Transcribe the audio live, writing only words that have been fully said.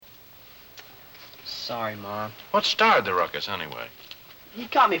Sorry, Mom. What started the ruckus, anyway? He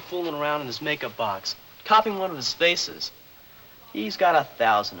caught me fooling around in his makeup box, copying one of his faces. He's got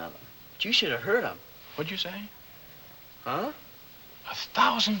 1,000 of them. But you should have heard him. What'd you say? Huh?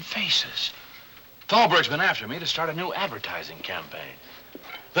 1,000 faces. Thalberg's been after me to start a new advertising campaign.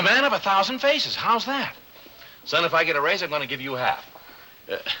 The man of 1,000 faces. How's that? Son, if I get a raise, I'm going to give you half.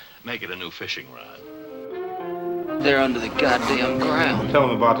 Make it a new fishing rod. They're under the goddamn ground. Tell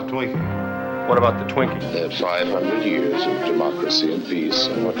him about the Twinkie. What about the Twinkie? They had 500 years of democracy and peace.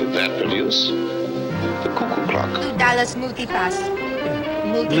 And what did that produce? The cuckoo clock. $2 multi-pass.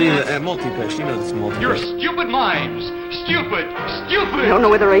 Multi-pass. You know this multi-pass. You're stupid minds. Stupid. I don't know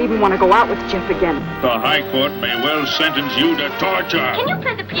whether I even want to go out with Jeff again. The High Court may well sentence you to torture. Can you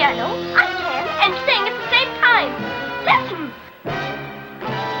play the piano? I can, and sing at the same time. Listen.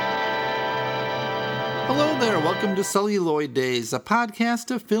 Hello there, welcome to Celluloid Days, a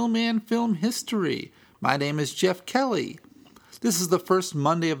podcast of film and film history. My name is Jeff Kelly. This is the first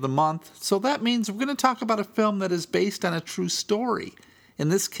Monday of the month, so that means we're going to talk about a film that is based on a true story. In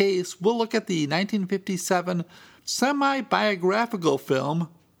this case, we'll look at the 1957 semi-biographical film,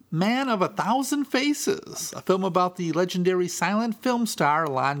 Man of 1,000 Faces, a film about the legendary silent film star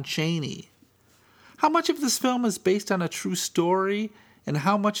Lon Chaney. How much of this film is based on a true story, and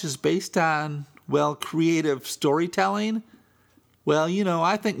how much is based on, well, creative storytelling? Well,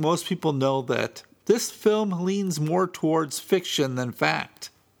 I think most people know that this film leans more towards fiction than fact.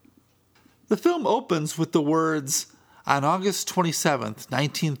 The film opens with the words, "On August 27th,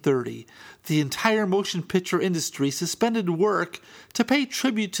 1930, the entire motion picture industry suspended work to pay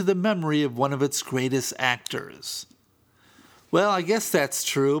tribute to the memory of one of its greatest actors." Well, I guess that's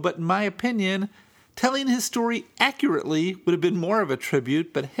true, but in my opinion, telling his story accurately would have been more of a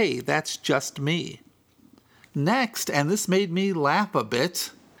tribute, but hey, that's just me. Next, and this made me laugh a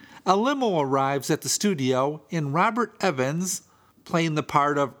bit, a limo arrives at the studio and Robert Evans, playing the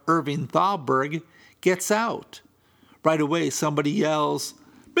part of Irving Thalberg, gets out. Right away, somebody yells,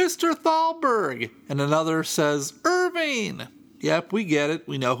 "Mr. Thalberg!" and another says, "Irving!" Yep, we get it.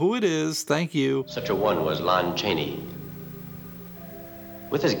 We know who it is. Thank you. Such a one was Lon Chaney.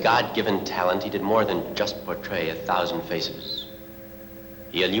 With his God-given talent, he did more than just portray 1,000 faces.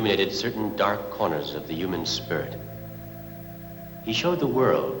 He illuminated certain dark corners of the human spirit. He showed the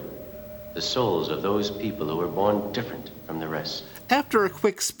world the souls of those people who were born different from the rest. After a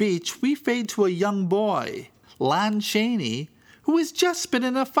quick speech, we fade to a young boy, Lon Chaney, who has just been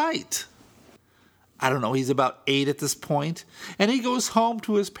in a fight. I don't know, he's about 8 at this point, and he goes home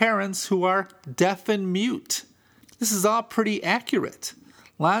to his parents who are deaf and mute. This is all pretty accurate.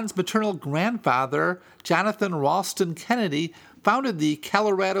 Lon's maternal grandfather, Jonathan Ralston Kennedy, founded the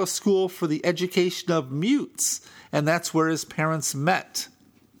Colorado School for the Education of Mutes, and that's where his parents met.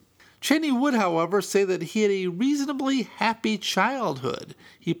 Chaney would, however, say that he had a reasonably happy childhood.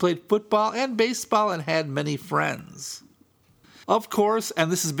 He played football and baseball and had many friends. Of course,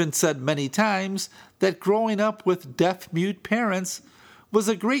 and this has been said many times, that growing up with deaf-mute parents was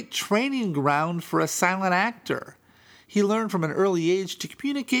a great training ground for a silent actor. He learned from an early age to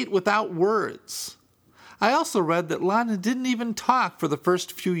communicate without words. I also read that Lon didn't even talk for the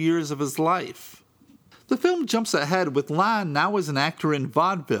first few years of his life. The film jumps ahead with Lon now as an actor in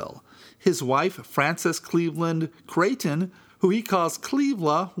vaudeville. His wife, Frances Cleveland Creighton, who he calls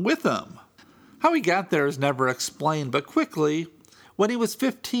Clevela, with him. How he got there is never explained, but quickly, when he was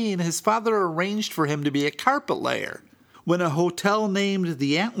 15, his father arranged for him to be a carpet layer. When a hotel named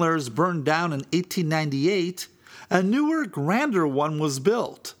the Antlers burned down in 1898, a newer, grander one was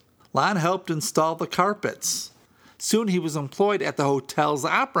built. Lon helped install the carpets. Soon he was employed at the hotel's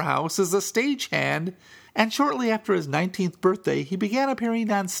opera house as a stagehand, and shortly after his 19th birthday, he began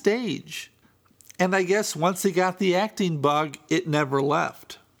appearing on stage. And I guess once he got the acting bug, it never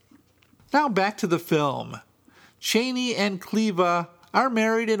left. Now back to the film. Chaney and Cleva are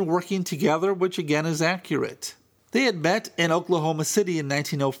married and working together, which again is accurate. They had met in Oklahoma City in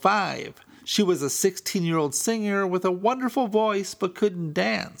 1905. She was a 16-year-old singer with a wonderful voice but couldn't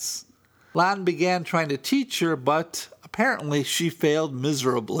dance. Lon began trying to teach her, but apparently she failed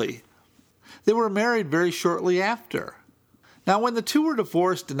miserably. They were married very shortly after. Now, when the two were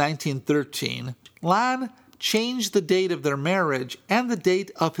divorced in 1913, Lon changed the date of their marriage and the date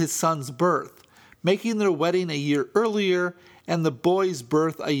of his son's birth, making their wedding a year earlier and the boy's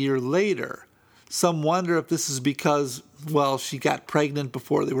birth a year later. Some wonder if this is because, well, she got pregnant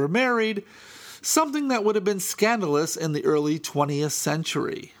before they were married, something that would have been scandalous in the early 20th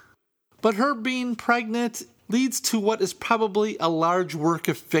century. But her being pregnant leads to what is probably a large work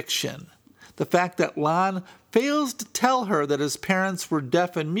of fiction. The fact that Lon fails to tell her that his parents were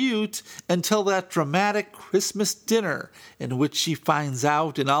deaf and mute until that dramatic Christmas dinner in which she finds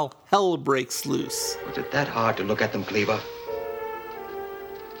out and all hell breaks loose. Was it that hard to look at them, Cleaver?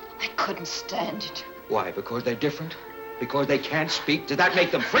 I couldn't stand it. Why, because they're different? Because they can't speak? Does that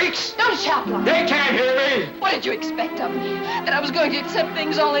make them freaks? Don't shout, Lon. They can't hear me! What did you expect of me? That I was going to accept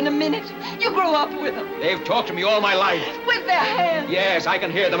things all in a minute? You grew up with them. They've talked to me all my life. With their hands. Yes, I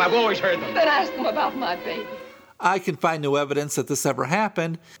can hear them. I've always heard them. Then ask them about my baby. I can find no evidence that this ever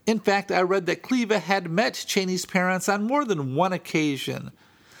happened. In fact, I read that Cleva had met Chaney's parents on more than one occasion.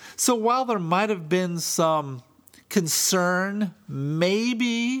 So while there might have been some concern,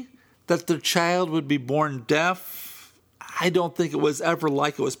 maybe, that their child would be born deaf, I don't think it was ever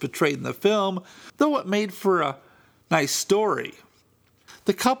like it was portrayed in the film, though it made for a nice story.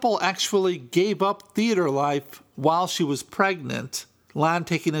 The couple actually gave up theater life while she was pregnant, Lon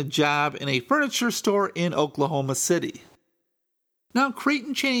taking a job in a furniture store in Oklahoma City. Now,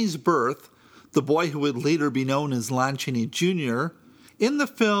 Creighton Chaney's birth, the boy who would later be known as Lon Chaney Jr., in the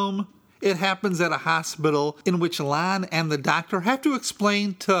film, it happens at a hospital in which Lon and the doctor have to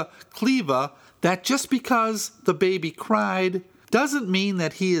explain to Cleva that just because the baby cried doesn't mean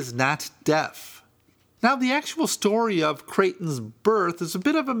that he is not deaf. Now, the actual story of Creighton's birth is a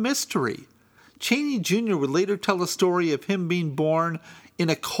bit of a mystery. Chaney Jr. would later tell the story of him being born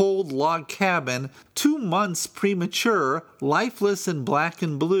in a cold log cabin, 2 months premature, lifeless and black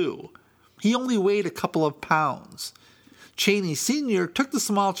and blue. He only weighed a couple of pounds. Chaney Sr. took the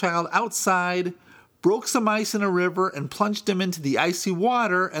small child outside, broke some ice in a river, and plunged him into the icy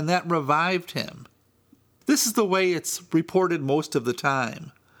water, and that revived him. This is the way it's reported most of the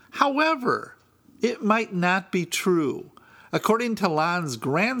time. However, it might not be true. According to Lon's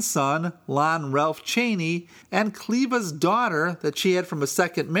grandson, Lon Ralph Chaney, and Cleva's daughter that she had from a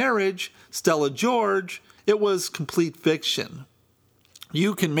second marriage, Stella George, it was complete fiction.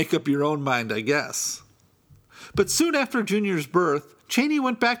 You can make up your own mind, I guess. But soon after Junior's birth, Chaney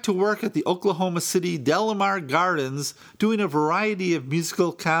went back to work at the Oklahoma City Delamar Gardens doing a variety of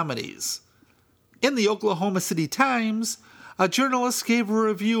musical comedies. In the Oklahoma City Times, a journalist gave a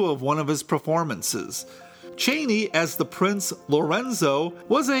review of one of his performances. Chaney as the Prince Lorenzo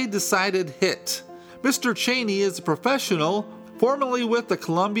was a decided hit. Mr. Chaney is a professional, formerly with the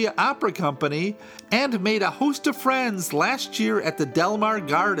Columbia Opera Company, and made a host of friends last year at the Delamar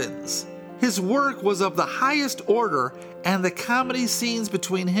Gardens. His work was of the highest order, and the comedy scenes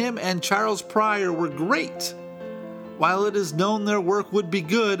between him and Charles Pryor were great. While it is known their work would be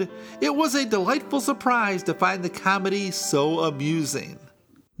good, it was a delightful surprise to find the comedy so amusing.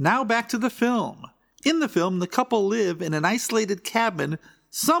 Now back to the film. In the film, the couple live in an isolated cabin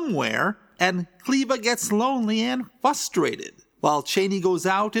somewhere, and Cleva gets lonely and frustrated, while Chaney goes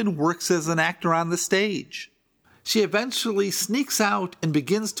out and works as an actor on the stage. She eventually sneaks out and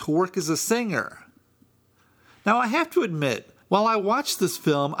begins to work as a singer. Now, I have to admit, while I watched this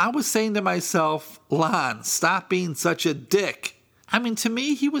film, I was saying to myself, Lon, stop being such a dick. I mean, to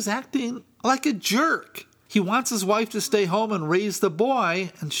me, he was acting like a jerk. He wants his wife to stay home and raise the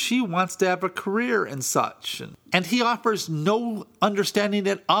boy, and she wants to have a career and such. And he offers no understanding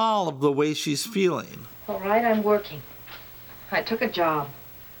at all of the way she's feeling. All right, I'm working. I took a job.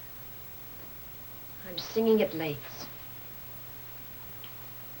 I'm singing at Lake's.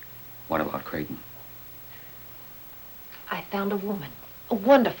 What about Creighton? I found a woman, a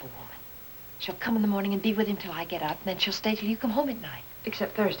wonderful woman. She'll come in the morning and be with him till I get up, and then she'll stay till you come home at night,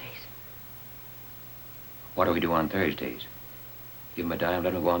 except Thursdays. What do we do on Thursdays? Give him a dime,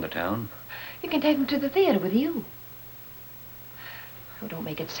 let him go on to town? You can take him to the theater with you. Oh, don't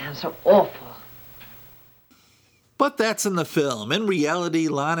make it sound so awful. But that's in the film. In reality,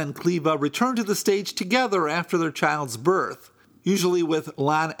 Lon and Cleva return to the stage together after their child's birth, usually with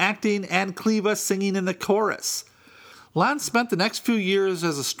Lon acting and Cleva singing in the chorus. Lon spent the next few years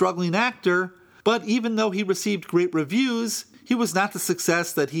as a struggling actor, but even though he received great reviews, he was not the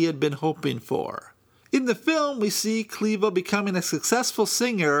success that he had been hoping for. In the film, we see Cleva becoming a successful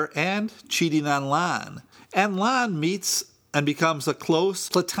singer and cheating on Lon. And Lon meets and becomes a close,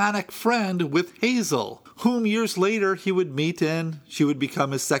 platonic friend with Hazel, whom years later he would meet and she would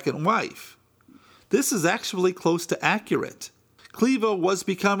become his second wife. This is actually close to accurate. Cleva was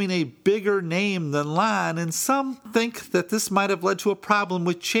becoming a bigger name than Lon, and some think that this might have led to a problem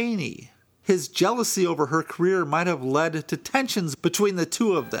with Chaney. His jealousy over her career might have led to tensions between the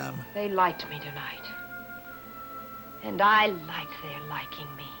two of them. They liked me tonight. And I like their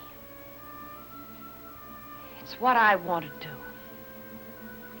liking me. It's what I want to do.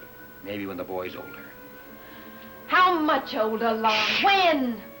 Maybe when the boy's older. How much older, Lon?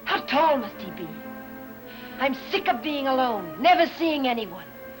 When? How tall must he be? I'm sick of being alone, never seeing anyone.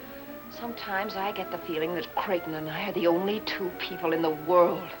 Sometimes I get the feeling that Creighton and I are the only two people in the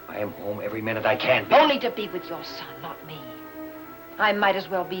world. I am home every minute I can be. Only to be with your son, not me. I might as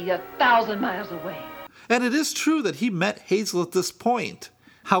well be 1,000 miles away. And it is true that he met Hazel at this point.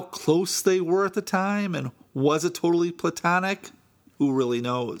 How close they were at the time, and was it totally platonic? Who really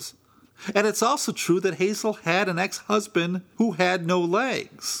knows? And it's also true that Hazel had an ex-husband who had no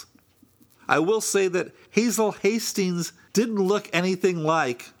legs. I will say that Hazel Hastings didn't look anything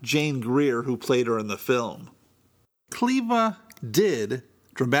like Jane Greer, who played her in the film. Cleva did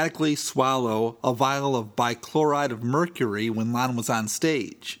dramatically swallow a vial of bichloride of mercury when Lon was on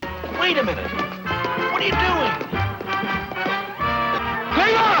stage. Wait a minute. What are you doing?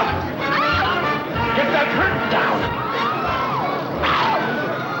 Cleva! Get that curtain down!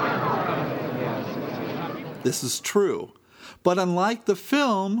 This is true. But unlike the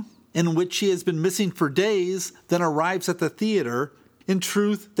film, in which she has been missing for days, then arrives at the theater, in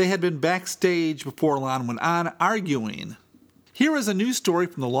truth, they had been backstage before Lon went on, arguing. Here is a news story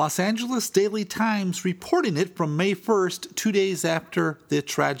from the Los Angeles Daily Times reporting it from May 1st, 2 days after the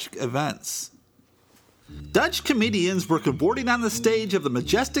tragic events. Dutch comedians were cavorting on the stage of the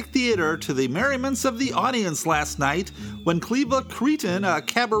Majestic Theater to the merriments of the audience last night when Cleva Creighton, a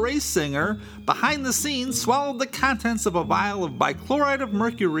cabaret singer, behind the scenes swallowed the contents of a vial of bichloride of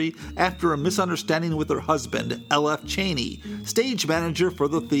mercury after a misunderstanding with her husband, L.F. Chaney, stage manager for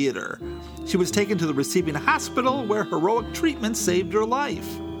the theater. She was taken to the receiving hospital where heroic treatment saved her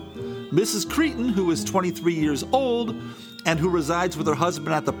life. Mrs. Creighton, who is 23 years old, and who resides with her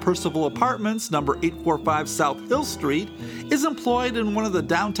husband at the Percival Apartments, number 845 South Hill Street, is employed in one of the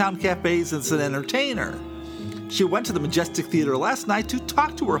downtown cafes as an entertainer. She went to the Majestic Theater last night to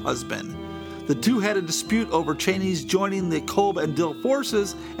talk to her husband. The two had a dispute over Chaney's joining the Kolb and Dill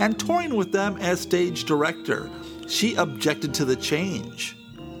forces and touring with them as stage director. She objected to the change.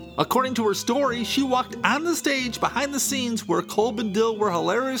 According to her story, she walked on the stage behind the scenes where Kolb and Dill were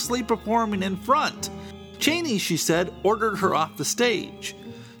hilariously performing in front. Chaney, she said, ordered her off the stage.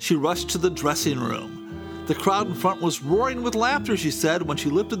 She rushed to the dressing room. The crowd in front was roaring with laughter, she said, when she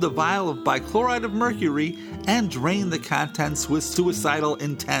lifted the vial of bichloride of mercury and drained the contents with suicidal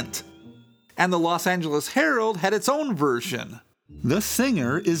intent. And the Los Angeles Herald had its own version. The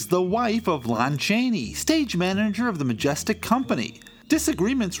singer is the wife of Lon Chaney, stage manager of the Majestic Company.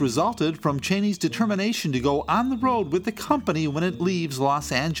 Disagreements resulted from Chaney's determination to go on the road with the company when it leaves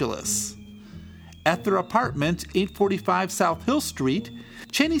Los Angeles. At their apartment, 845 South Hill Street,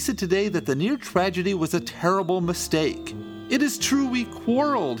 Chaney said today that the near tragedy was a terrible mistake. It is true we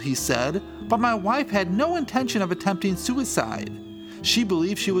quarreled, he said, but my wife had no intention of attempting suicide. She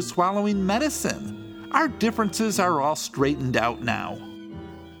believed she was swallowing medicine. Our differences are all straightened out now.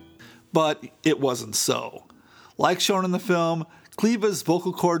 But it wasn't so. Like shown in the film, Cleva's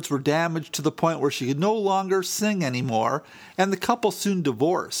vocal cords were damaged to the point where she could no longer sing anymore, and the couple soon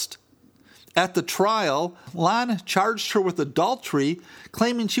divorced. At the trial, Lon charged her with adultery,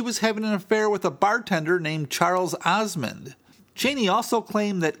 claiming she was having an affair with a bartender named Charles Osmond. Chaney also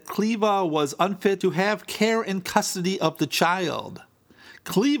claimed that Cleva was unfit to have care and custody of the child.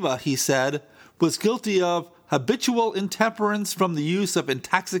 Cleva, he said, was guilty of habitual intemperance from the use of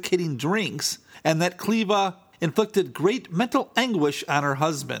intoxicating drinks, and that Cleva inflicted great mental anguish on her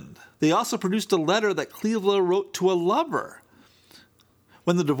husband. They also produced a letter that Cleva wrote to a lover.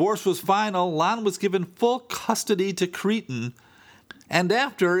 When the divorce was final, Lon was given full custody to Creighton, and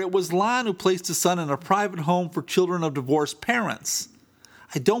after, it was Lon who placed his son in a private home for children of divorced parents.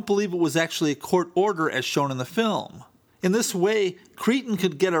 I don't believe it was actually a court order as shown in the film. In this way, Creighton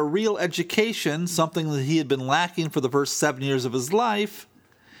could get a real education, something that he had been lacking for the first 7 years of his life,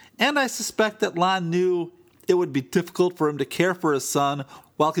 and I suspect that Lon knew it would be difficult for him to care for his son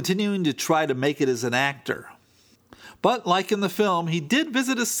while continuing to try to make it as an actor. But like in the film, he did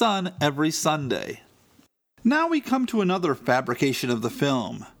visit his son every Sunday. Now we come to another fabrication of the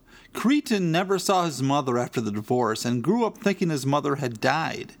film. Creighton never saw his mother after the divorce and grew up thinking his mother had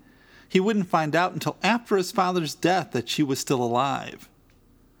died. He wouldn't find out until after his father's death that she was still alive.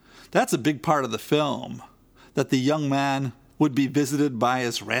 That's a big part of the film, that the young man would be visited by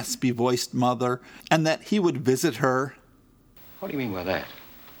his raspy-voiced mother and that he would visit her. What do you mean by that?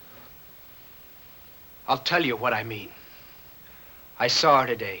 I'll tell you what I mean. I saw her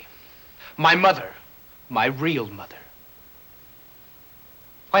today. My mother. My real mother.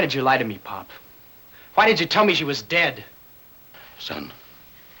 Why did you lie to me, Pop? Why did you tell me she was dead? Son,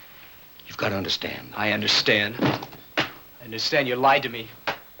 you've got to understand. I understand. I understand you lied to me.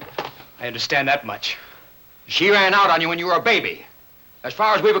 I understand that much. She ran out on you when you were a baby. As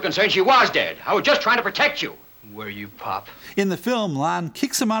far as we were concerned, she was dead. I was just trying to protect you. Were you, Pop? In the film, Lon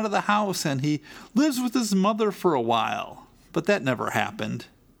kicks him out of the house and he lives with his mother for a while. But that never happened.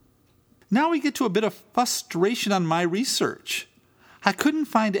 Now we get to a bit of frustration on my research. I couldn't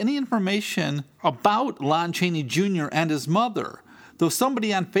find any information about Lon Chaney Jr. and his mother, though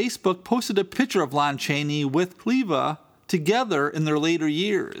somebody on Facebook posted a picture of Lon Chaney with Cleva together in their later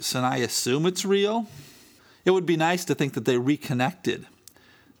years, and I assume it's real. It would be nice to think that they reconnected.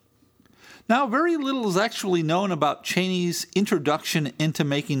 Now, very little is actually known about Chaney's introduction into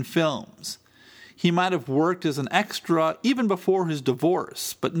making films. He might have worked as an extra even before his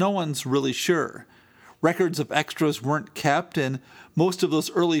divorce, but no one's really sure. Records of extras weren't kept, and most of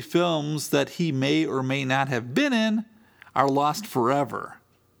those early films that he may or may not have been in are lost forever.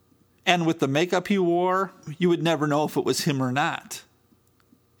 And with the makeup he wore, you would never know if it was him or not.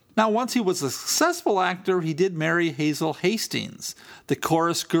 Now, once he was a successful actor, he did marry Hazel Hastings, the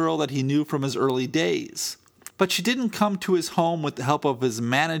chorus girl that he knew from his early days. But she didn't come to his home with the help of his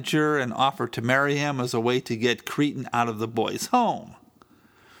manager and offer to marry him as a way to get Creighton out of the boy's home.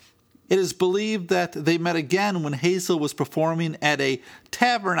 It is believed that they met again when Hazel was performing at a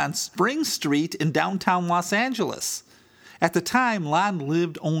tavern on Spring Street in downtown Los Angeles. At the time, Lon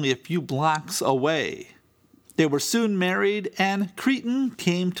lived only a few blocks away. They were soon married, and Creighton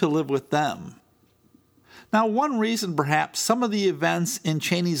came to live with them. Now, one reason perhaps some of the events in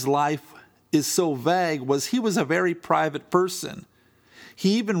Chaney's life is so vague was he was a very private person.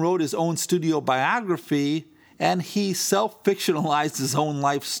 He even wrote his own studio biography, and he self-fictionalized his own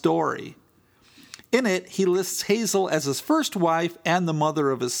life story. In it, he lists Hazel as his first wife and the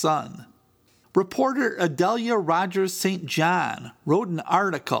mother of his son. Reporter Adelia Rogers St. John wrote an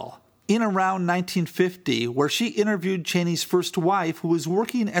article in around 1950 where she interviewed Chaney's first wife, who was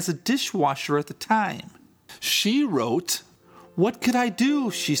working as a dishwasher at the time. She wrote, "What could I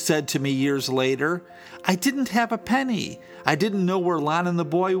do?" she said to me years later. "I didn't have a penny. I didn't know where Lon and the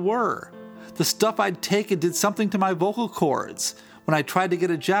boy were. The stuff I'd taken did something to my vocal cords. When I tried to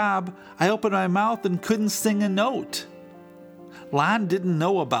get a job, I opened my mouth and couldn't sing a note." Lon didn't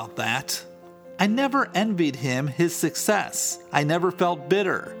know about that. I never envied him his success. I never felt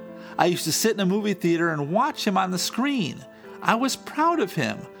bitter. I used to sit in a movie theater and watch him on the screen. I was proud of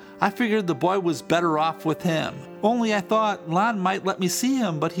him. I figured the boy was better off with him. Only I thought Lon might let me see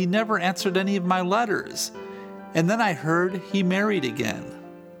him, but he never answered any of my letters. And then I heard he married again.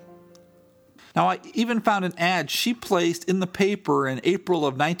 Now, I even found an ad she placed in the paper in April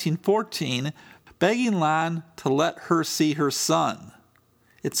of 1914 begging Lon to let her see her son.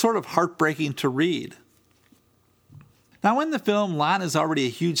 It's sort of heartbreaking to read. Now, in the film, Lon is already a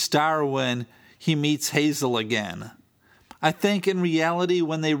huge star when he meets Hazel again. I think in reality,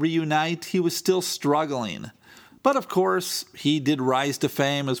 when they reunite, he was still struggling. But of course, he did rise to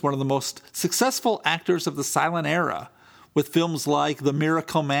fame as one of the most successful actors of the silent era, with films like The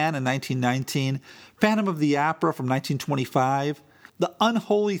Miracle Man in 1919, Phantom of the Opera from 1925, The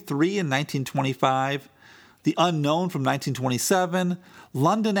Unholy Three in 1925, The Unknown from 1927,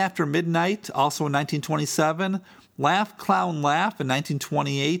 London After Midnight, also in 1927, Laugh, Clown, Laugh in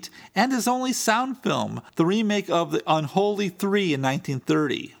 1928, and his only sound film, the remake of The Unholy Three in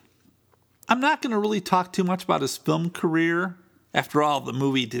 1930. I'm not going to really talk too much about his film career. After all, the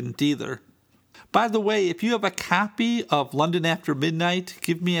movie didn't either. By the way, if you have a copy of London After Midnight,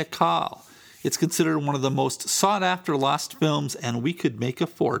 give me a call. It's considered one of the most sought-after lost films, and we could make a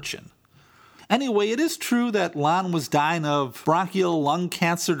fortune. Anyway, it is true that Lon was dying of bronchial lung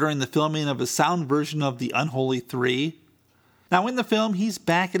cancer during the filming of his sound version of The Unholy Three. Now, in the film, he's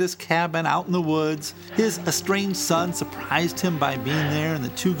back at his cabin out in the woods. His estranged son surprised him by being there, and the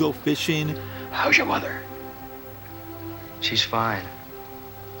two go fishing. How's your mother? She's fine.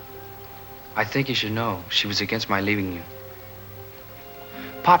 I think you should know she was against my leaving you.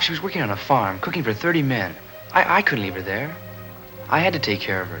 Pop, she was working on a farm, cooking for 30 men. I couldn't leave her there. I had to take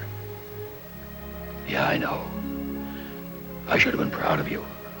care of her. Yeah, I know. I should have been proud of you.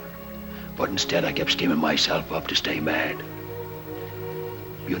 But instead, I kept steaming myself up to stay mad.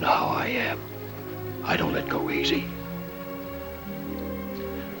 You know how I am. I don't let go easy.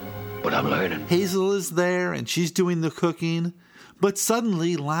 But I'm learning. Hazel is there, and she's doing the cooking. But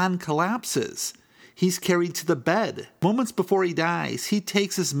suddenly, Lon collapses. He's carried to the bed. Moments before he dies, he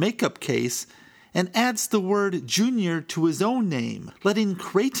takes his makeup case and adds the word Junior to his own name, letting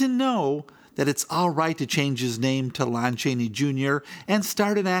Creighton know that it's all right to change his name to Lon Chaney Jr. and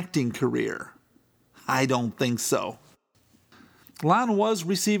start an acting career. I don't think so. Lon was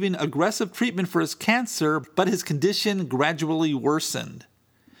receiving aggressive treatment for his cancer, but his condition gradually worsened.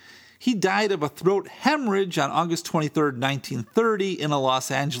 He died of a throat hemorrhage on August 23, 1930, in a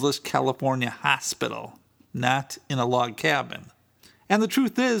Los Angeles, California hospital, not in a log cabin. And the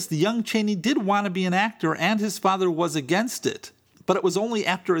truth is, the young Chaney did want to be an actor, and his father was against it. But it was only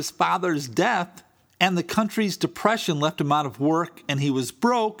after his father's death and the country's depression left him out of work and he was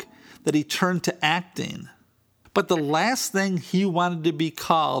broke that he turned to acting. But the last thing he wanted to be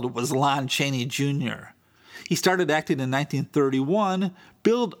called was Lon Chaney Jr. He started acting in 1931,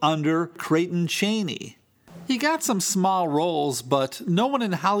 billed under Creighton Chaney. He got some small roles, but no one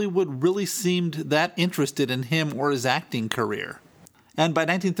in Hollywood really seemed that interested in him or his acting career. And by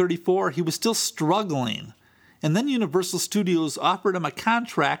 1934, he was still struggling. And then Universal Studios offered him a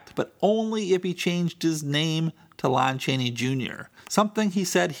contract, but only if he changed his name to Lon Chaney Jr., something he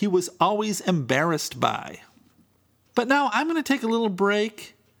said he was always embarrassed by. But now I'm going to take a little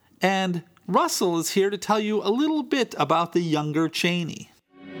break, and Russell is here to tell you a little bit about the younger Chaney.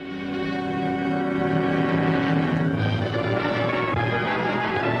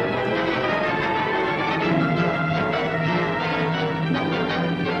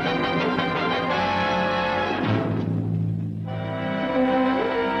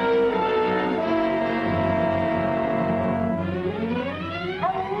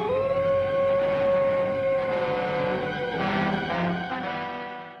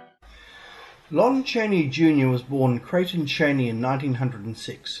 Lon Chaney Jr. was born Creighton Chaney in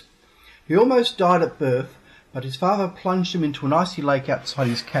 1906. He almost died at birth, but his father plunged him into an icy lake outside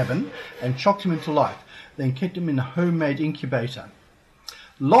his cabin and shocked him into life, then kept him in a homemade incubator.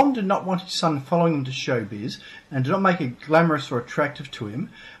 Lon did not want his son following him to showbiz and did not make it glamorous or attractive to him,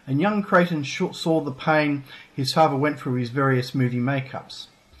 and young Creighton saw the pain his father went through his various movie makeups.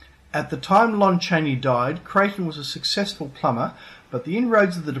 At the time Lon Chaney died, Creighton was a successful plumber, but the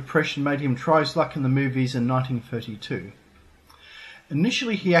inroads of the Depression made him try his luck in the movies in 1932.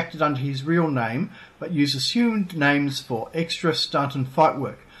 Initially he acted under his real name, but used assumed names for extra, stunt and fight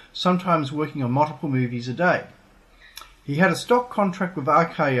work, sometimes working on multiple movies a day. He had a stock contract with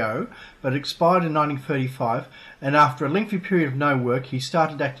RKO, but expired in 1935, and after a lengthy period of no work, he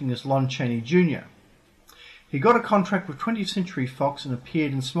started acting as Lon Chaney Jr. He got a contract with 20th Century Fox and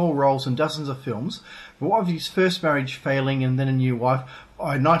appeared in small roles in dozens of films, but with his first marriage failing and then a new wife,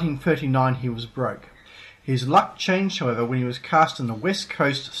 by 1939 he was broke. His luck changed, however, when he was cast in the West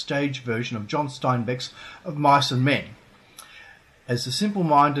Coast stage version of John Steinbeck's Of Mice and Men, as the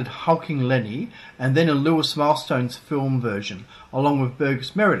simple-minded, hulking Lenny, and then in Lewis Milestone's film version, along with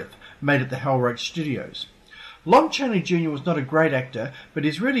Burgess Meredith, made at the Hell Roach Studios. Lon Chaney Jr. was not a great actor, but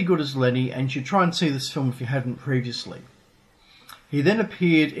is really good as Lenny, and you should try and see this film if you hadn't previously. He then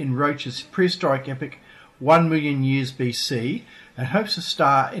appeared in Roach's prehistoric epic 1 Million Years BC, and hopes to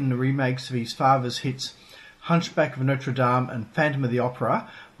star in the remakes of his father's hits Hunchback of Notre Dame and Phantom of the Opera,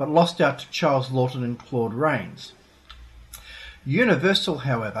 but lost out to Charles Laughton and Claude Rains. Universal,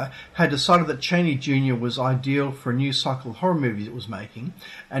 however, had decided that Chaney Jr. was ideal for a new cycle of horror movies it was making,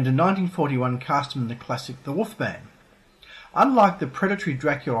 and in 1941 cast him in the classic The Wolfman. Unlike the predatory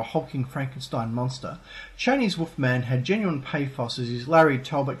Dracula hulking Frankenstein monster, Chaney's Wolfman had genuine pathos as his Larry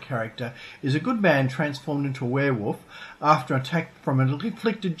Talbot character is a good man transformed into a werewolf after an attack from an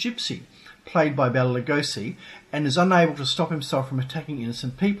afflicted gypsy, played by Bela Lugosi, and is unable to stop himself from attacking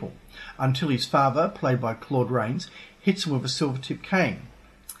innocent people, until his father, played by Claude Rains, hits him with a silver-tipped cane.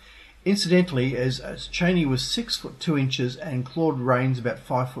 Incidentally, as Chaney was 6'2" and Claude Rains about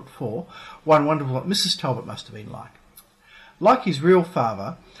 5'4", one wondered what Mrs. Talbot must have been like. Like his real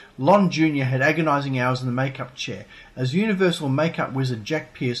father, Lon Jr. had agonising hours in the makeup chair, as Universal makeup wizard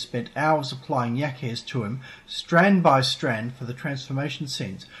Jack Pierce spent hours applying yak hairs to him, strand by strand, for the transformation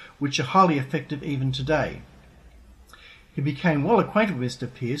scenes, which are highly effective even today. He became well acquainted with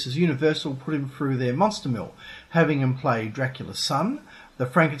Mr. Pierce as Universal put him through their monster mill, having him play Dracula's son, the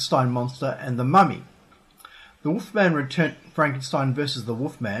Frankenstein monster, and the Mummy. The Wolfman returned Frankenstein vs. the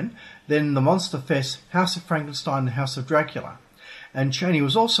Wolfman, then the Monster Fest House of Frankenstein and House of Dracula, and Chaney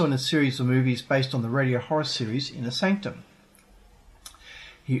was also in a series of movies based on the radio horror series Inner Sanctum.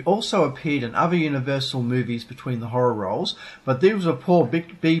 He also appeared in other Universal movies between the horror roles, but these were poor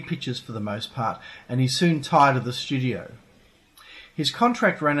B pictures for the most part, and he soon tired of the studio. His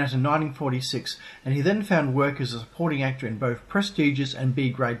contract ran out in 1946, and he then found work as a supporting actor in both prestigious and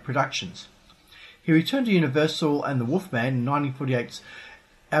B-grade productions. He returned to Universal and The Wolfman in 1948's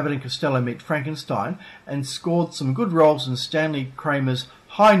Abbott and Costello Meet Frankenstein, and scored some good roles in Stanley Kramer's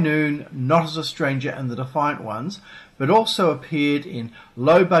High Noon, Not as a Stranger, and The Defiant Ones, but also appeared in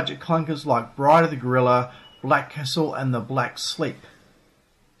low-budget clunkers like Bride of the Gorilla, Black Castle, and The Black Sleep.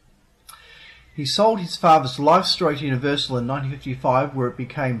 He sold his father's life story to Universal in 1955, where it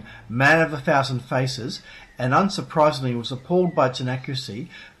became Man of 1,000 Faces, and unsurprisingly was appalled by its inaccuracy,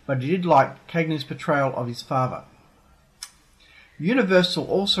 but he did like Cagney's portrayal of his father. Universal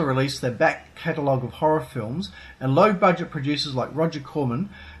also released their back catalogue of horror films, and low-budget producers like Roger Corman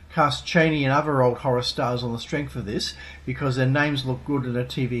cast Chaney and other old horror stars on the strength of this, because their names looked good in a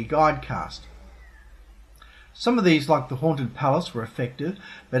TV guide cast. Some of these, like The Haunted Palace, were effective,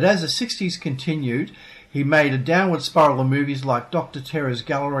 but as the 60s continued, he made a downward spiral of movies like Dr. Terror's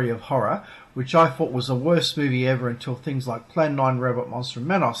Gallery of Horror, which I thought was the worst movie ever until things like Plan 9, Robot Monster and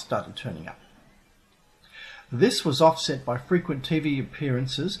Manos started turning up. This was offset by frequent TV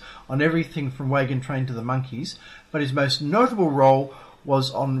appearances on everything from Wagon Train to the Monkees, but his most notable role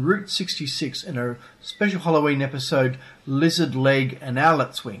was on Route 66 in a special Halloween episode, Lizard Leg and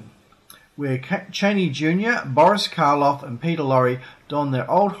Owlet's Wing, where Chaney Jr., Boris Karloff and Peter Lorre don their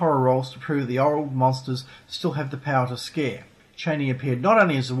old horror roles to prove the old monsters still have the power to scare. Chaney appeared not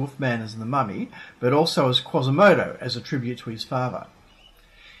only as the Wolfman as in The Mummy, but also as Quasimodo as a tribute to his father.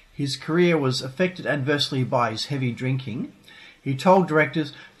 His career was affected adversely by his heavy drinking. He told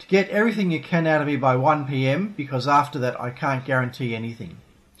directors to get everything you can out of me by 1 p.m. because after that I can't guarantee anything.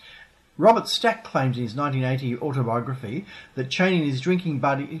 Robert Stack claims in his 1980 autobiography that Chaney and his drinking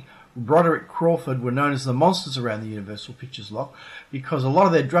buddy Broderick Crawford were known as the monsters around the Universal Pictures lot because a lot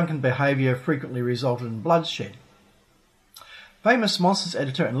of their drunken behaviour frequently resulted in bloodshed. Famous Monsters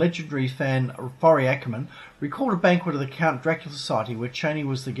editor and legendary fan Forry Ackerman recalled a banquet of the Count Dracula Society where Chaney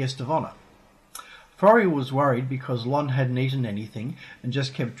was the guest of honour. Forry was worried because Lon hadn't eaten anything and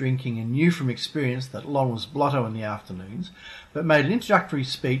just kept drinking and knew from experience that Lon was blotto in the afternoons, but made an introductory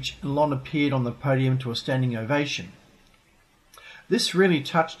speech and Lon appeared on the podium to a standing ovation. This really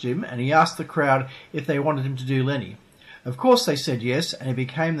touched him and he asked the crowd if they wanted him to do Lenny. Of course they said yes, and he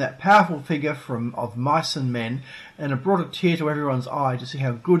became that powerful figure of Mice and Men, and it brought a tear to everyone's eye to see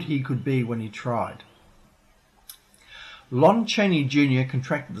how good he could be when he tried. Lon Chaney Jr.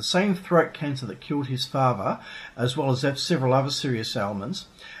 contracted the same throat cancer that killed his father, as well as several other serious ailments,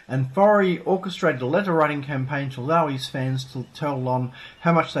 and Forry orchestrated a letter-writing campaign to allow his fans to tell Lon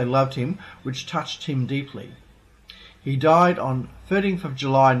how much they loved him, which touched him deeply. He died on 13th of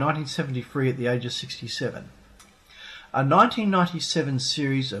July 1973 at the age of 67. A 1997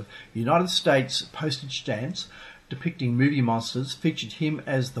 series of United States postage stamps depicting movie monsters featured him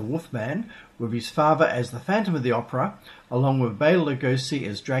as the Wolfman, with his father as the Phantom of the Opera, along with Bela Lugosi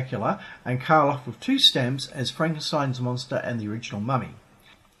as Dracula, and Karloff with 2 stamps as Frankenstein's monster and the original Mummy.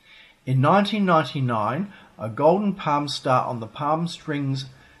 In 1999, a golden palm star on the Palm Springs,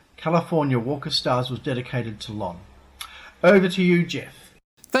 California Walk of Stars was dedicated to Lon. Over to you, Jeff.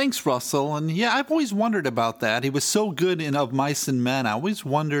 Thanks, Russell. And yeah, I've always wondered about that. He was so good in Of Mice and Men. I always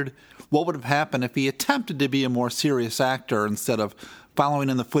wondered what would have happened if he attempted to be a more serious actor instead of following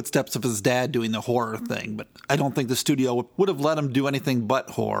in the footsteps of his dad doing the horror thing. But I don't think the studio would have let him do anything but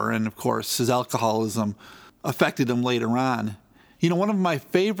horror. And of course, his alcoholism affected him later on. You know, one of my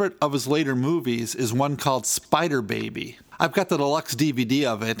favorite of his later movies is one called Spider Baby. I've got the deluxe DVD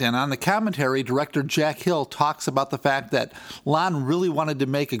of it, and on the commentary, director Jack Hill talks about the fact that Lon really wanted to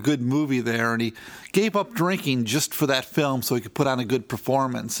make a good movie there, and he gave up drinking just for that film so he could put on a good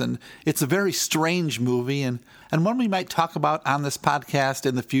performance. And it's a very strange movie, and one we might talk about on this podcast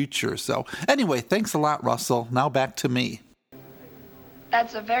in the future. So anyway, thanks a lot, Russell. Now back to me.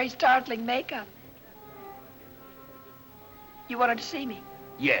 That's a very startling makeup. You wanted to see me?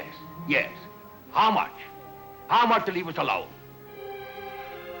 Yes, yes. How much? How much to leave us alone?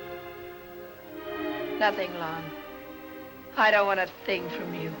 Nothing, Lon. I don't want a thing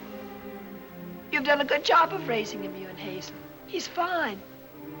from you. You've done a good job of raising him, you and Hazel. He's fine.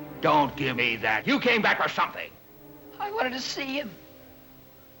 Don't give me that. You came back for something. I wanted to see him.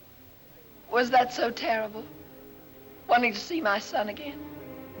 Was that so terrible? Wanting to see my son again?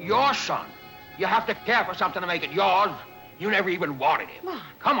 Your son? You have to care for something to make it yours. You never even wanted him.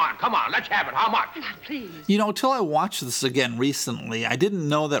 Come on, let's have it. How much? Please. You know, until I watched this again recently, I didn't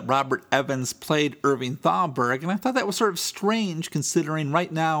know that Robert Evans played Irving Thalberg, and I thought that was sort of strange considering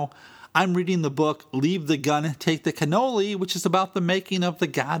right now I'm reading the book Leave the Gun, Take the Cannoli, which is about the making of The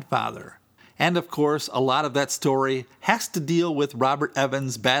Godfather. And of course, a lot of that story has to deal with Robert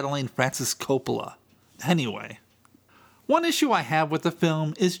Evans battling Francis Coppola. Anyway, one issue I have with the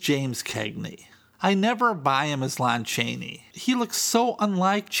film is James Cagney. I never buy him as Lon Chaney. He looks so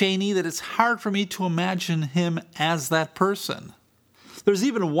unlike Chaney that it's hard for me to imagine him as that person. There's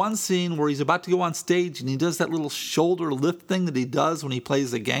even one scene where he's about to go on stage and he does that little shoulder lift thing that he does when he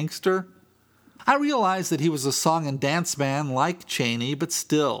plays a gangster. I realize that he was a song and dance man like Chaney, but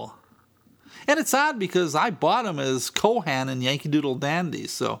still. And it's odd because I bought him as Cohan in Yankee Doodle Dandy,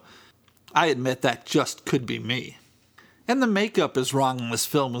 so I admit that just could be me. And the makeup is wrong in this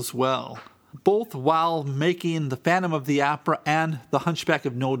film as well. Both while making The Phantom of the Opera and The Hunchback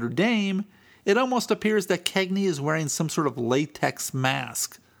of Notre Dame, it almost appears that Cagney is wearing some sort of latex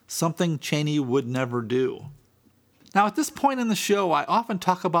mask, something Chaney would never do. Now, at this point in the show, I often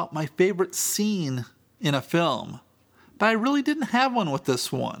talk about my favorite scene in a film, but I really didn't have one with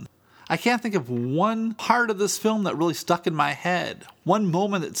this one. I can't think of one part of this film that really stuck in my head, one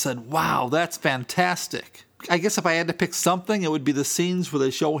moment that said, wow, that's fantastic. I guess if I had to pick something, it would be the scenes where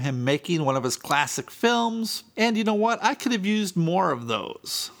they show him making one of his classic films, and you know what, I could have used more of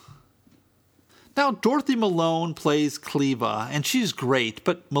those. Now, Dorothy Malone plays Cleva, and she's great,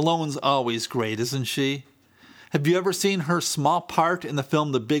 but Malone's always great, isn't she? Have you ever seen her small part in the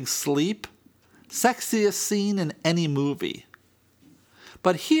film The Big Sleep? Sexiest scene in any movie.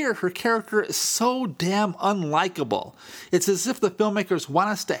 But here, her character is so damn unlikable. It's as if the filmmakers want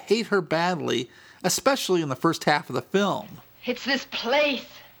us to hate her badly, especially in the first half of the film. It's this place.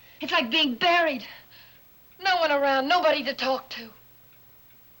 It's like being buried. No one around, nobody to talk to.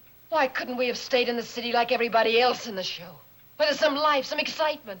 Why couldn't we have stayed in the city like everybody else in the show? Where there's some life, some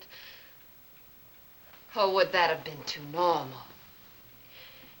excitement. Or would that have been too normal?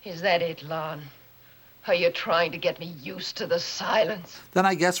 Is that it, Lon? Are you trying to get me used to the silence? Then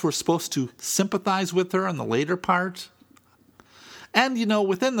I guess we're supposed to sympathize with her in the later part. And, you know,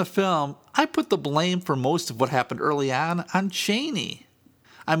 within the film, I put the blame for most of what happened early on Chaney.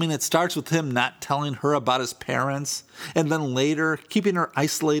 I mean, it starts with him not telling her about his parents, and then later keeping her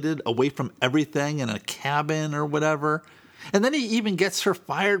isolated away from everything in a cabin or whatever. And then he even gets her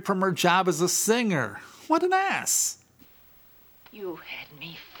fired from her job as a singer. What an ass. You had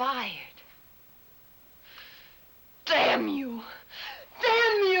me fired. Damn you!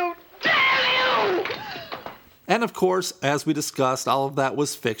 Damn you! Damn you! And of course, as we discussed, all of that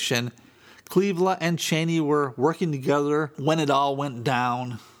was fiction. Cleva and Chaney were working together when it all went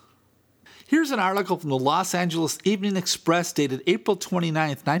down. Here's an article from the Los Angeles Evening Express dated April 29,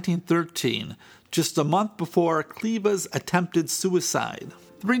 1913, just a month before Cleva's attempted suicide.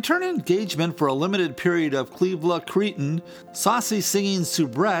 The return engagement for a limited period of Cleva Creighton, saucy singing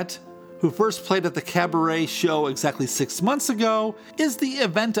soubrette, who first played at the cabaret show exactly 6 months ago, is the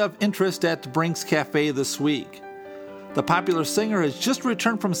event of interest at Brink's Cafe this week. The popular singer has just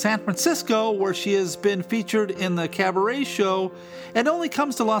returned from San Francisco, where she has been featured in the cabaret show, and only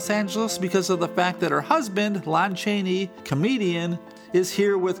comes to Los Angeles because of the fact that her husband, Lon Chaney, comedian, is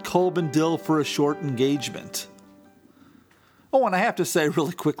here with Colbin Dill for a short engagement. Oh, and I have to say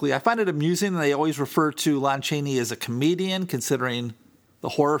really quickly, I find it amusing that they always refer to Lon Chaney as a comedian, considering the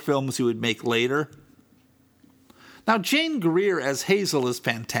horror films he would make later. Now, Jane Greer as Hazel is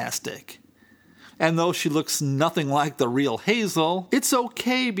fantastic. And though she looks nothing like the real Hazel, it's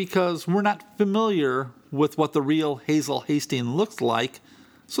okay because we're not familiar with what the real Hazel Hastings looks like,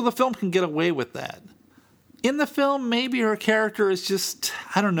 so the film can get away with that. In the film, maybe her character is just,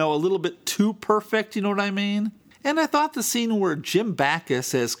 I don't know, a little bit too perfect, you know what I mean? And I thought the scene where Jim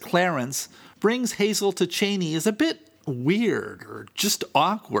Backus as Clarence brings Hazel to Chaney is a bit weird or just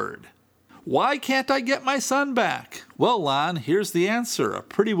awkward. Why can't I get my son back? Well, Lon, here's the answer. A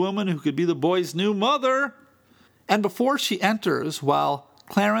pretty woman who could be the boy's new mother. And before she enters, while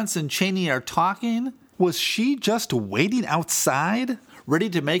Clarence and Chaney are talking, was she just waiting outside,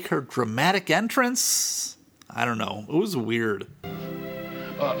 ready to make her dramatic entrance? I don't know. It was weird.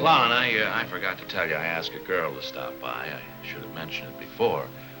 Lon, I forgot to tell you I asked a girl to stop by. I should have mentioned it before.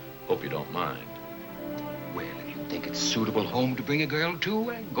 Hope you don't mind. Well, if you think it's a suitable home to bring a girl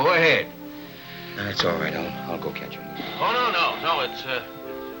to, go ahead. That's all right. I'll go catch her. Oh, no.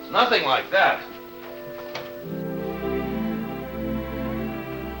 It's nothing like that.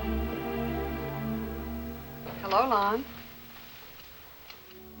 Hello, Lon.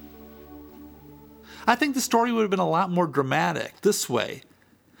 I think the story would have been a lot more dramatic this way.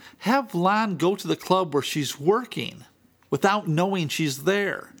 Have Lon go to the club where she's working without knowing she's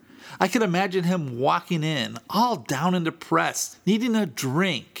there. I could imagine him walking in, all down and depressed, needing a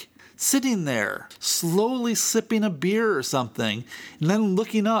drink, sitting there, slowly sipping a beer or something, and then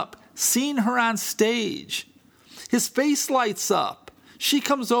looking up, seeing her on stage. His face lights up. She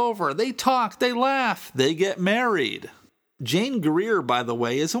comes over. They talk. They laugh. They get married. Jane Greer, by the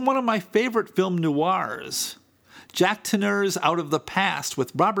way, is in one of my favorite film noirs, Jack Tenner's Out of the Past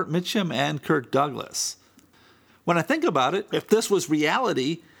with Robert Mitchum and Kirk Douglas. When I think about it, if this was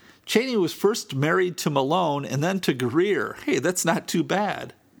reality, Chaney was first married to Malone and then to Greer. Hey, that's not too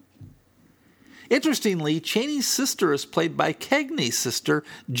bad. Interestingly, Chaney's sister is played by Cagney's sister,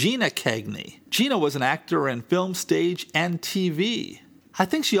 Gina Cagney. Gina was an actor in film, stage, and TV. I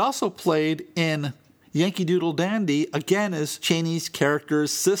think she also played in Yankee Doodle Dandy, again as Chaney's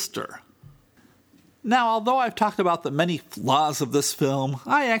character's sister. Now, although I've talked about the many flaws of this film,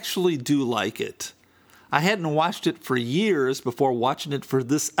 I actually do like it. I hadn't watched it for years before watching it for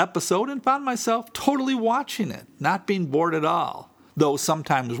this episode and found myself totally watching it, not being bored at all, though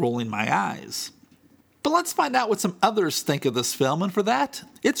sometimes rolling my eyes. But let's find out what some others think of this film, and for that,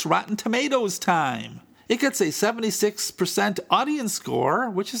 it's Rotten Tomatoes time. It gets a 76% audience score,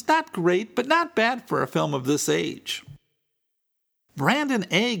 which is not great, but not bad for a film of this age. Brandon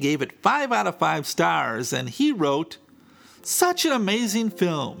A. gave it 5 out of 5 stars, and he wrote, "Such an amazing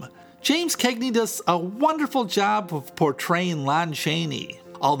film. James Cagney does a wonderful job of portraying Lon Chaney.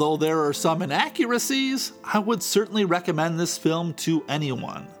 Although there are some inaccuracies, I would certainly recommend this film to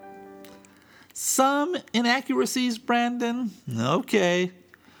anyone." Some inaccuracies, Brandon? Okay.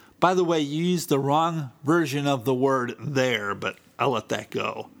 By the way, you used the wrong version of the word there, but I'll let that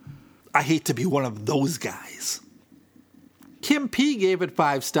go. I hate to be one of those guys. Kim P. gave it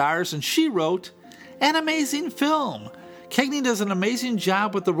 5 stars, and she wrote, "An amazing film. Cagney does an amazing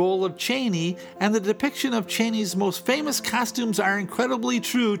job with the role of Chaney, and the depiction of Chaney's most famous costumes are incredibly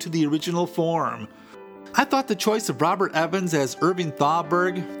true to the original form. I thought the choice of Robert Evans as Irving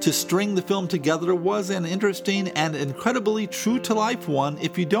Thalberg to string the film together was an interesting and incredibly true-to-life one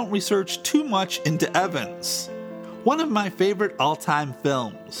if you don't research too much into Evans. One of my favorite all-time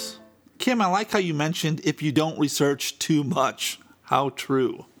films." Kim, I like how you mentioned if you don't research too much. How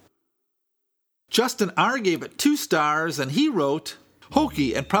true. Justin R. gave it 2 stars, and he wrote,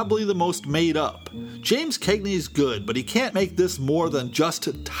 "Hokey and probably the most made up. James Cagney is good, but he can't make this more than just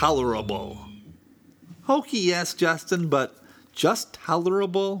tolerable." Hokey, yes, Justin, but just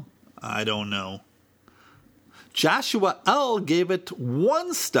tolerable? I don't know. Joshua L. gave it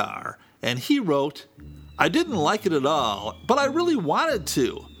 1 star, and he wrote, "I didn't like it at all, but I really wanted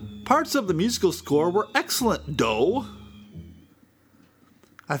to. Parts of the musical score were excellent, though."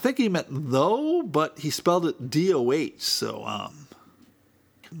 I think he meant though, but he spelled it D-O-H, so,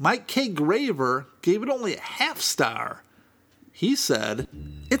 Mike K. Graver gave it only a half star. He said,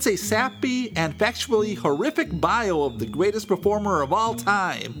 "It's a sappy and factually horrific bio of the greatest performer of all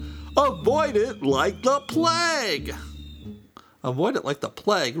time. Avoid it like the plague." Avoid it like the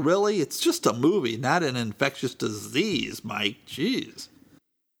plague? Really? It's just a movie, not an infectious disease, Mike. Jeez.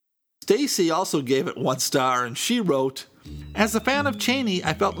 Stacy also gave it 1 star, and she wrote, "As a fan of Chaney,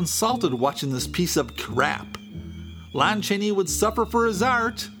 I felt insulted watching this piece of crap. Lon Chaney would suffer for his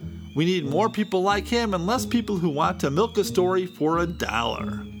art. We need more people like him and less people who want to milk a story for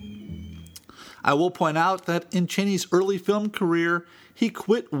 $1. I will point out that in Chaney's early film career, he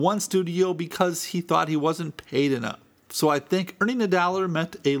quit one studio because he thought he wasn't paid enough. So I think earning $1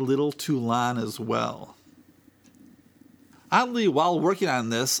 meant a little to Lon as well. Oddly, while working on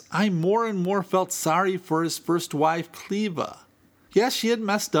this, I more and more felt sorry for his first wife, Cleva. Yes, she had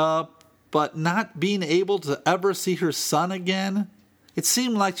messed up, but not being able to ever see her son again, it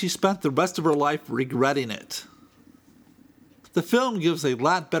seemed like she spent the rest of her life regretting it. The film gives a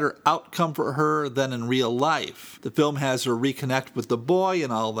lot better outcome for her than in real life. The film has her reconnect with the boy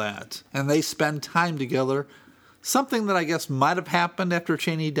and all that, and they spend time together, something that I guess might have happened after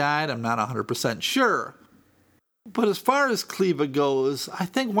Chaney died. I'm not 100% sure. But as far as Cleva goes, I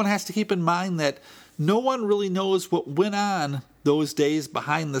think one has to keep in mind that no one really knows what went on those days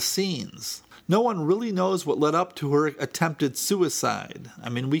behind the scenes. No one really knows what led up to her attempted suicide. I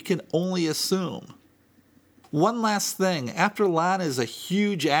mean, we can only assume. One last thing. After Lon is a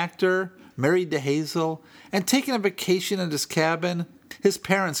huge actor, married to Hazel, and taking a vacation at his cabin, his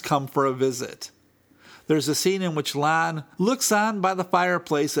parents come for a visit. There's a scene in which Lon looks on by the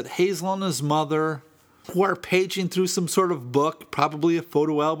fireplace at Hazel and his mother, who are paging through some sort of book, probably a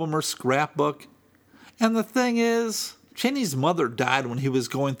photo album or scrapbook. And the thing is, Chaney's mother died when he was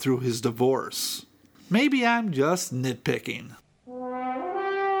going through his divorce. Maybe I'm just nitpicking.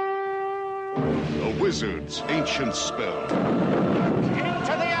 The wizard's ancient spell.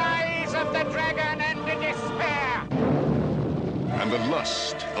 Into the eyes of the dragon and the despair. And the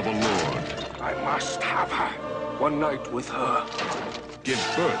lust of a lord. I must have her. One night with her. Give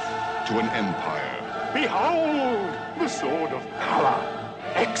birth to an empire. Behold, the sword of power,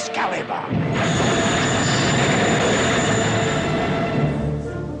 Excalibur.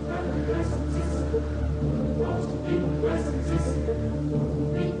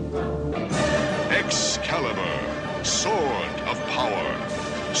 Excalibur, sword of power,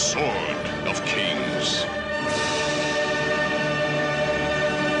 sword of kings.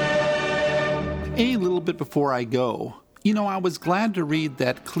 little bit before I go. You know, I was glad to read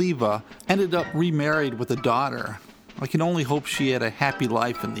that Cleva ended up remarried with a daughter. I can only hope she had a happy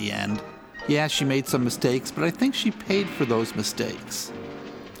life in the end. Yeah, she made some mistakes, but I think she paid for those mistakes.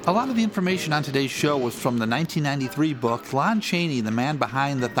 A lot of the information on today's show was from the 1993 book Lon Chaney, The Man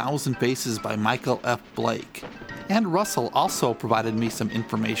Behind the Thousand Faces by Michael F. Blake. And Russell also provided me some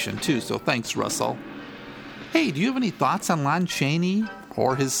information too, so thanks, Russell. Hey, do you have any thoughts on Lon Chaney,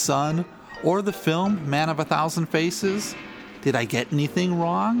 or his son, or the film Man of a Thousand Faces? Did I get anything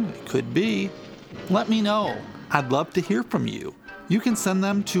wrong? It could be. Let me know. I'd love to hear from you. You can send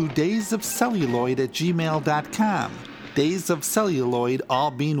them to daysofcelluloid@gmail.com. Days of Celluloid,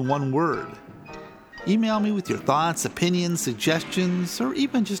 all being one word. Email me with your thoughts, opinions, suggestions, or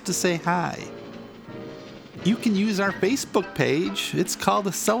even just to say hi. You can use our Facebook page, it's called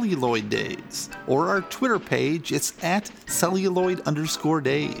the Celluloid Days, or our Twitter page, it's at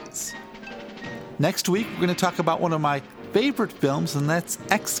celluloid_days. Next week, we're going to talk about one of my favorite films, and that's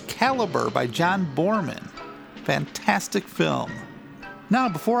Excalibur by John Borman. Fantastic film. Now,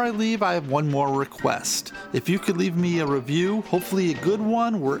 before I leave, I have one more request. If you could leave me a review, hopefully a good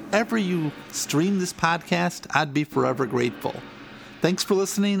one, wherever you stream this podcast, I'd be forever grateful. Thanks for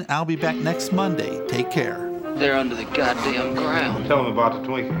listening. I'll be back next Monday. Take care. They're under the goddamn ground. Tell them about the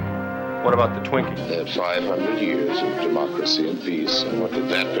Twinkie. What about the Twinkie? They had 500 years of democracy and peace. And what did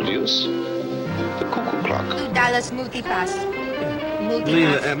that produce? The cuckoo clock. $2 multi-pass. Multi-pass. You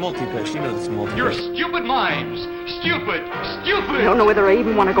know this multi-pass. You're stupid mimes. Stupid. Stupid. I don't know whether I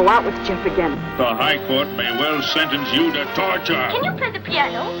even want to go out with Jeff again. The High Court may well sentence you to torture. Can you play the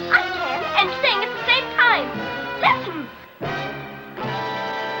piano?